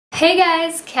Hey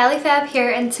guys, Callie Fab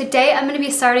here, and today I'm going to be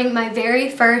starting my very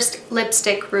first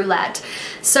lipstick roulette.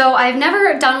 So I've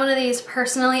never done one of these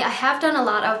personally. I have done a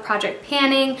lot of project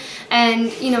panning and,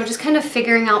 just kind of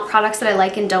figuring out products that I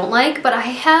like and don't like, but I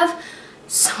have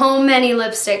so many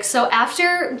lipsticks. So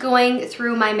after going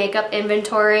through my makeup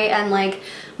inventory and like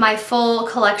my full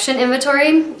collection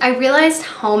inventory, I realized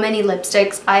how many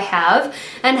lipsticks I have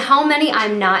and how many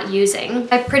I'm not using.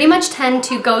 I pretty much tend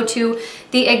to go to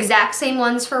the exact same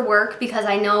ones for work because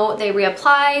I know they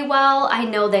reapply well, I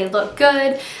know they look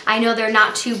good, I know they're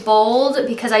not too bold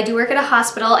because I do work at a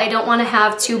hospital. I don't want to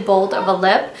have too bold of a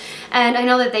lip, and I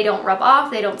know that they don't rub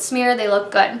off, they don't smear, they look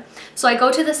good. So I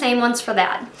go to the same ones for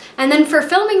that. And then for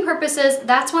filming purposes,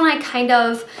 that's when I kind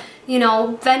of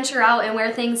venture out and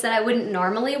wear things that I wouldn't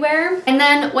normally wear. And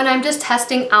then when I'm just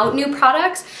testing out new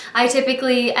products, I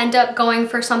typically end up going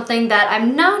for something that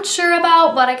I'm not sure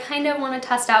about, but I kind of want to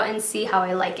test out and see how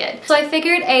I like it. So I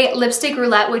figured a lipstick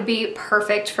roulette would be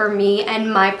perfect for me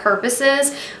and my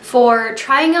purposes for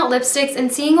trying out lipsticks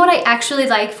and seeing what I actually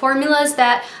like, formulas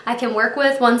that I can work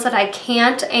with, ones that I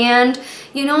can't, and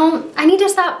I need to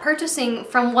stop purchasing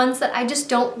from ones that I just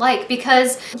don't like,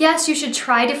 because yes, you should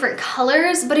try different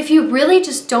colors, but if you really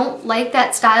just don't like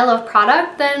that style of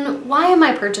product, then why am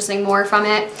I purchasing more from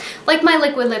it? Like my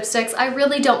liquid lipsticks, I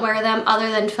really don't wear them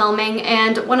other than filming,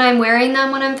 and when I'm wearing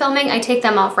them when I'm filming, I take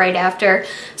them off right after.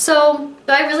 So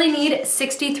do I really need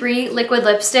 63 liquid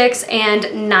lipsticks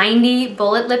and 90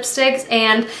 bullet lipsticks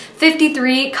and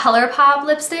 53 ColourPop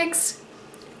lipsticks?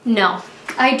 No,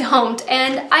 I don't,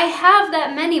 and I have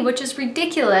that many, which is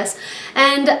ridiculous,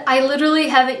 and I literally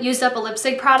haven't used up a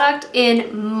lipstick product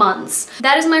in months.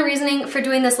 That is my reasoning for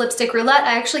doing this lipstick roulette.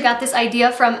 I actually got this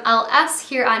idea from Elle S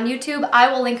here on YouTube.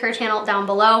 I will link her channel down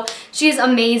below. She's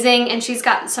amazing and she's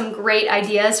got some great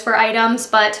ideas for items,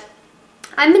 but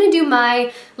I'm gonna do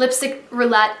my lipstick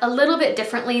roulette a little bit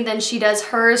differently than she does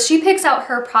hers. She picks out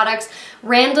her products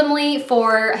randomly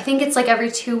for, I think it's like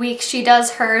every 2 weeks she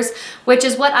does hers, which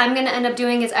is what I'm gonna end up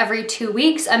doing is every 2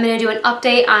 weeks. I'm gonna do an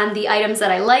update on the items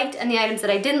that I liked and the items that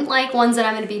I didn't like, ones that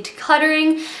I'm gonna be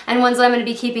decluttering and ones that I'm gonna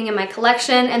be keeping in my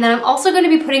collection. And then I'm also gonna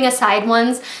be putting aside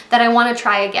ones that I wanna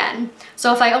try again.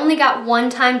 So if I only got one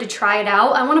time to try it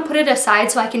out, I wanna put it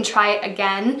aside so I can try it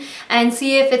again and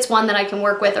see if it's one that I can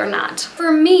work with or not.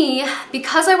 For me,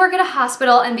 because I work at a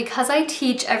hospital and because I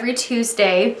teach every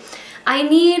Tuesday, I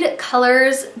need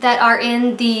colors that are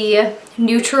in the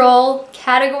neutral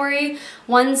category,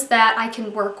 ones that I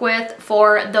can work with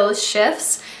for those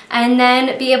shifts, and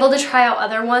then be able to try out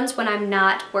other ones when I'm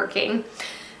not working.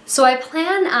 So I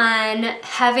plan on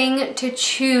having to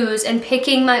choose and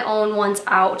picking my own ones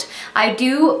out. I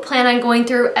do plan on going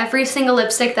through every single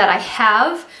lipstick that I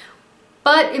have,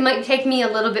 but it might take me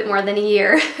a little bit more than a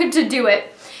year to do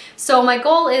it. So my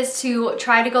goal is to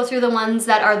try to go through the ones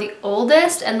that are the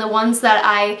oldest and the ones that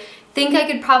I think I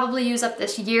could probably use up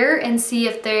this year and see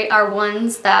if they are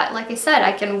ones that, like I said,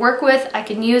 I can work with, I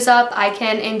can use up, I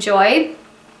can enjoy.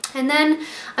 And then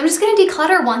I'm just gonna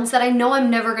declutter ones that I know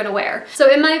I'm never gonna wear. So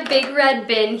in my big red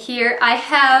bin here, I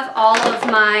have all of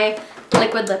my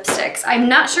liquid lipsticks. I'm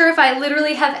not sure if I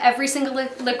literally have every single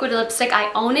liquid lipstick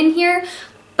I own in here,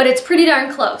 but it's pretty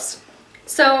darn close.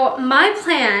 So my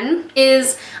plan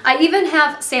is, I even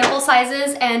have sample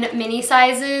sizes and mini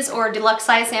sizes or deluxe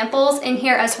size samples in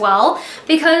here as well,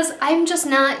 because I'm just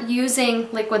not using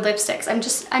liquid lipsticks.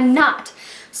 I'm not.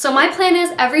 So my plan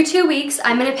is every 2 weeks,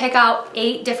 I'm gonna pick out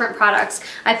 8 different products.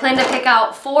 I plan to pick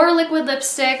out 4 liquid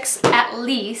lipsticks at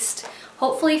least,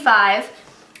 hopefully 5.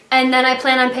 And then I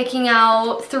plan on picking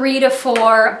out 3 to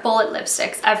 4 bullet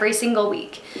lipsticks every single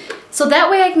week. So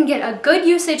that way I can get a good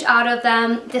usage out of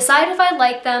them, decide if I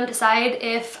like them, decide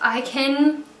if I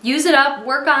can use it up,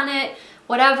 work on it,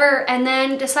 whatever, and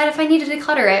then decide if I need to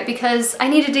declutter it, because I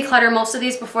need to declutter most of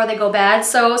these before they go bad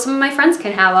so some of my friends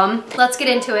can have them. Let's get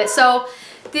into it. So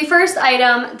the first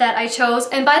item that I chose,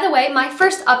 and by the way, my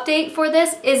first update for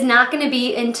this is not going to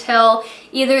be until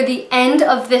either the end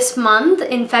of this month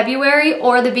in February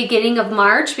or the beginning of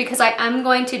March, because I am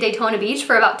going to Daytona Beach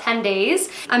for about 10 days.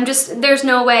 There's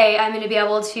no way I'm going to be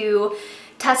able to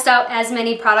test out as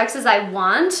many products as I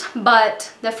want,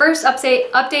 but the first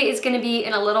update is going to be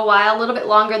in a little while, a little bit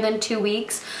longer than 2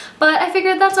 weeks, but I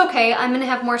figured that's okay. I'm going to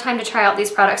have more time to try out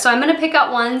these products. So I'm going to pick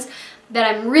out ones that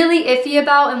I'm really iffy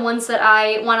about and ones that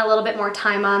I want a little bit more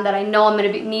time on, that I know I'm going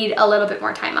to need a little bit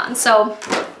more time on. So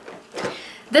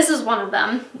this is one of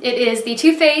them. It is the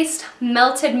Too Faced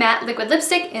Melted Matte Liquid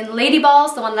Lipstick in Lady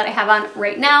Balls, the one that I have on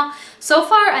right now. So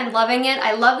far, I'm loving it.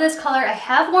 I love this color. I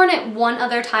have worn it one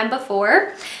other time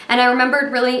before, and I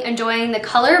remembered really enjoying the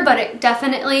color, but it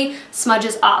definitely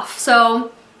smudges off.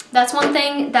 So That's one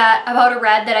thing that about a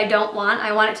red that I don't want.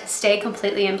 I want it to stay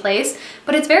completely in place,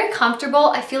 but it's very comfortable.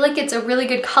 I feel like it's a really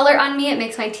good color on me. It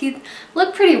makes my teeth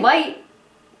look pretty white,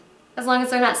 as long as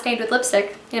they're not stained with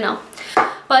lipstick, you know.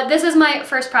 But this is my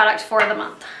first product for the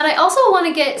month. And I also want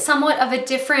to get somewhat of a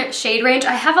different shade range.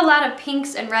 I have a lot of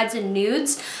pinks and reds and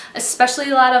nudes,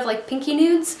 especially a lot of like pinky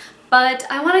nudes, but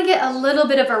I want to get a little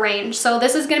bit of a range. So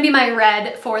this is going to be my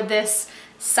red for this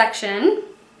section.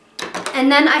 And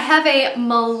then I have a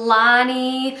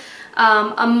Milani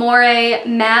Amore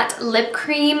matte lip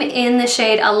cream in the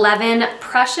shade 11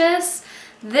 Precious.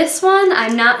 This one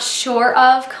I'm not sure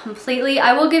of completely.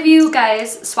 I will give you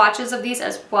guys swatches of these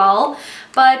as well,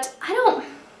 but I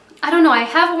don't know. I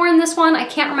have worn this one. I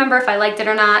can't remember if I liked it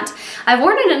or not. I've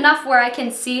worn it enough where I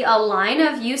can see a line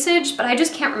of usage, but I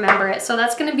just can't remember it. So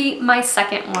that's gonna be my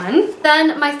second one.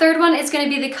 Then my third one is gonna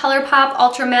be the ColourPop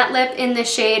Ultra Matte Lip in the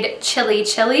shade Chili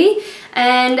Chili.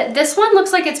 And this one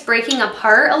looks like it's breaking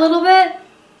apart a little bit.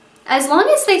 As long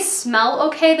as they smell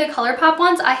okay, the ColourPop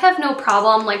ones, I have no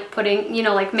problem like putting, you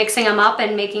know, like mixing them up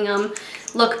and making them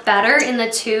look better in the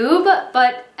tube.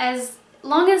 But as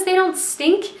long as they don't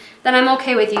stink, then I'm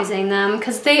okay with using them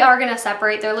because they are gonna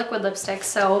separate. They're liquid lipsticks,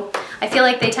 so I feel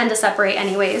like they tend to separate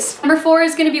anyways. Number 4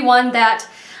 is gonna be one that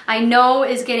I know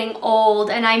is getting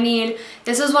old, and I mean,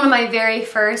 this is one of my very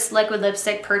first liquid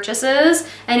lipstick purchases,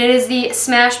 and it is the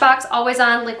Smashbox Always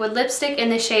On Liquid Lipstick in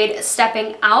the shade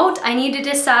Stepping Out. I need to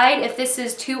decide if this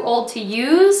is too old to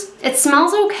use. It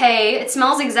smells okay. It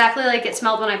smells exactly like it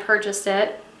smelled when I purchased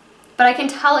it, but I can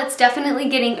tell it's definitely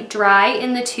getting dry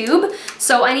in the tube.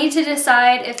 So I need to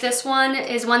decide if this one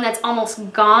is one that's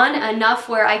almost gone enough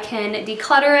where I can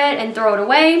declutter it and throw it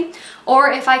away,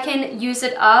 or if I can use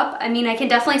it up. I mean, I can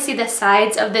definitely see the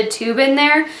sides of the tube in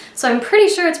there, so I'm pretty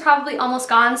sure it's probably almost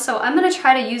gone, so I'm gonna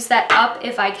try to use that up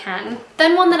if I can.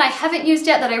 Then one that I haven't used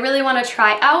yet that I really wanna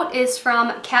try out is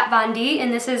from Kat Von D,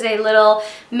 and this is a little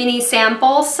mini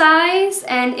sample size,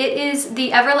 and it is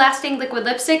the Everlasting Liquid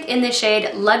Lipstick in the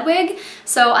shade Ludwig.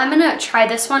 So I'm gonna try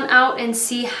this one out and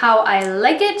see how I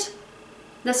like it.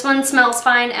 This one smells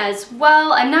fine as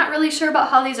well. I'm not really sure about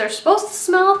how these are supposed to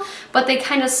smell, but they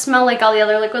kind of smell like all the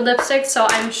other liquid lipsticks, so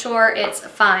I'm sure it's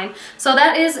fine. So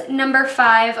that is number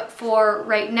 5 for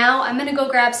right now. I'm gonna go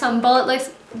grab some bullet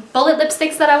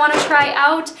lipsticks that I want to try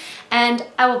out, and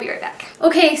I will be right back.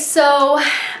 Okay, so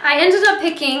I ended up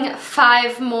picking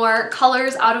 5 more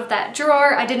colors out of that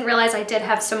drawer. I didn't realize I did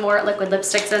have some more liquid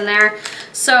lipsticks in there.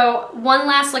 So one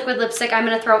last liquid lipstick I'm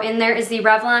going to throw in there is the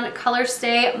Revlon Color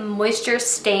Stay Moisture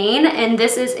Stain, and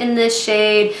this is in the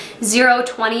shade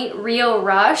 020 Rio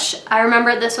Rush. I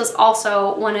remember this was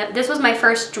also this was my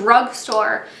first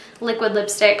drugstore liquid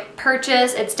lipstick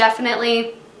purchase. It's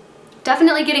definitely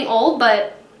getting old,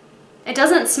 but it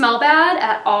doesn't smell bad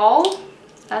at all.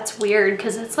 That's weird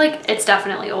because it's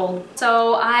definitely old.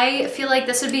 So I feel like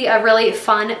this would be a really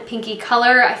fun pinky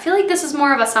color. I feel like this is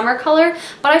more of a summer color,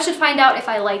 but I should find out if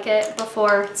I like it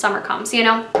before summer comes, you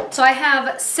know? So I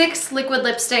have 6 liquid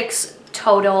lipsticks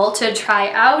total to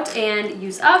try out and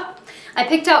use up. I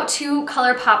picked out 2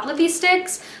 ColourPop lippy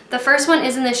sticks. The first one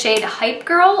is in the shade Hype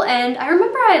Girl, and I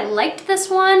remember I liked this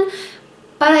one,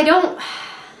 but I don't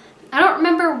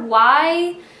remember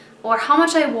why or how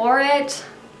much I wore it.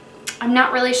 I'm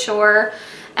not really sure.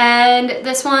 And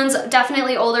this one's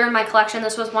definitely older in my collection.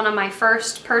 This was one of my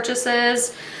first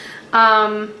purchases.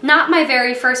 Not my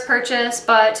very first purchase,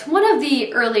 but one of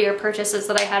the earlier purchases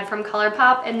that I had from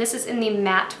ColourPop, and this is in the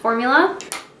matte formula.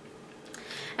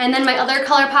 And then my other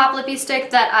ColourPop lippy stick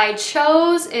that I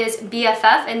chose is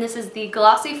BFF, and this is the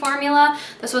glossy formula.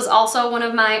 This was also one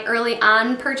of my early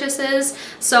on purchases.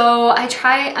 So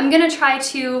I'm gonna try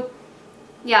to,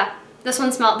 yeah, this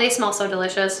one they smell so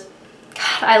delicious.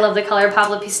 God, I love the ColourPop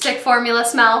lippy stick formula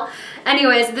smell.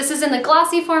 Anyways, this is in the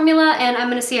glossy formula, and I'm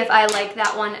gonna see if I like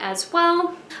that one as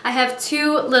well. I have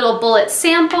 2 little bullet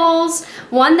samples.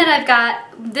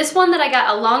 This one that I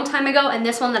got a long time ago, and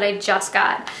this one that I just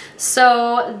got.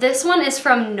 So this one is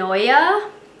from Noya,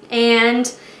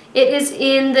 and it is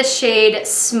in the shade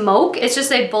Smoke. It's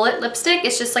just a bullet lipstick.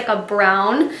 It's just like a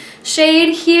brown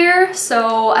shade here.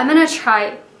 So I'm gonna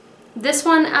try this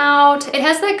one out. It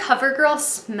has that CoverGirl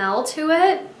smell to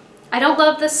it. I don't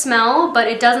love the smell, but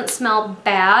it doesn't smell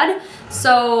bad.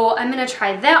 So I'm gonna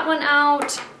try that one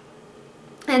out.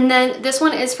 And then this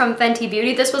one is from Fenty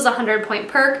Beauty. This was a 100-point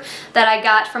perk that I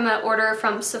got from an order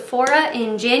from Sephora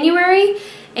in January,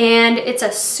 and it's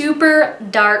a super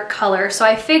dark color. So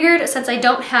I figured, since I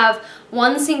don't have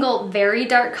one single very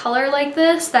dark color like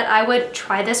this, that I would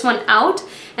try this one out.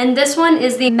 And this one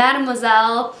is the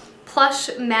Mademoiselle Plush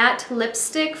Matte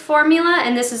Lipstick formula,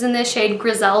 and this is in the shade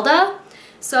Griselda.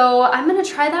 So I'm gonna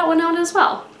try that one out as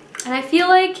well. And I feel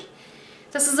like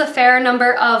this is a fair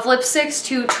number of lipsticks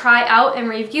to try out and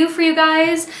review for you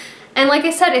guys. And like I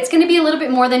said, it's gonna be a little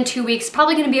bit more than 2 weeks,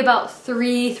 probably gonna be about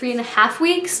 3.5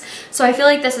 weeks. So I feel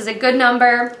like this is a good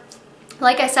number.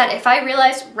 Like I said, if I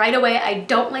realize right away I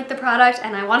don't like the product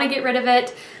and I wanna get rid of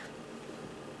it,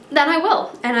 then I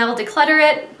will, and I will declutter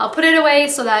it. I'll put it away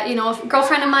so that, you know, if a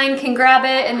girlfriend of mine can grab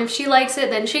it, and if she likes it,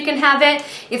 then she can have it.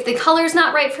 If the color's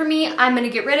not right for me, I'm gonna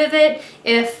get rid of it.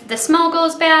 If the smell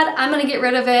goes bad, I'm gonna get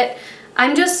rid of it.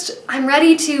 I'm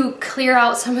ready to clear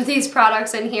out some of these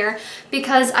products in here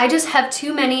because I just have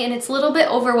too many, and it's a little bit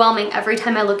overwhelming every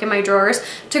time I look in my drawers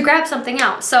to grab something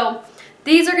out. So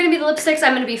these are gonna be the lipsticks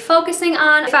I'm gonna be focusing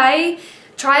on. If I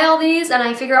try all these and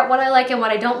I figure out what I like and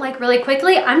what I don't like really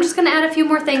quickly, I'm just gonna add a few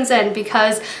more things in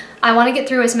because I wanna get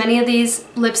through as many of these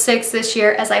lipsticks this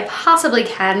year as I possibly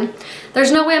can.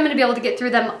 There's no way I'm gonna be able to get through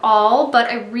them all,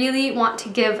 but I really want to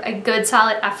give a good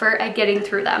solid effort at getting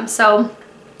through them. So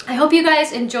I hope you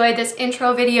guys enjoyed this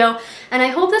intro video, and I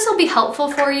hope this will be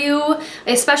helpful for you,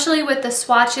 especially with the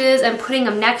swatches and putting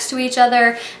them next to each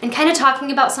other and kind of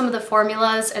talking about some of the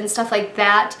formulas and stuff like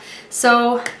that.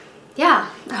 So yeah,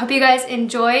 I hope you guys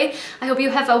enjoy. I hope you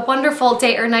have a wonderful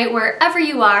day or night wherever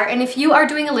you are. And if you are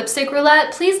doing a lipstick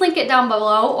roulette, please link it down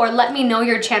below or let me know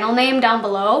your channel name down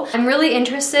below. I'm really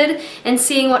interested in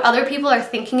seeing what other people are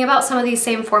thinking about some of these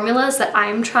same formulas that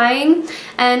I'm trying.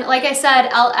 And like I said,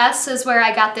 Elle S is where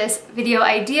I got this video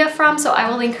idea from, so I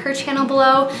will link her channel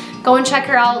below. Go and check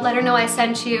her out, let her know I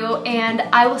sent you, and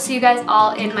I will see you guys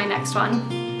all in my next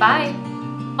one. Bye.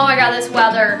 Oh my god, this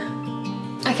weather.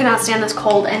 I cannot stand this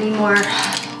cold anymore.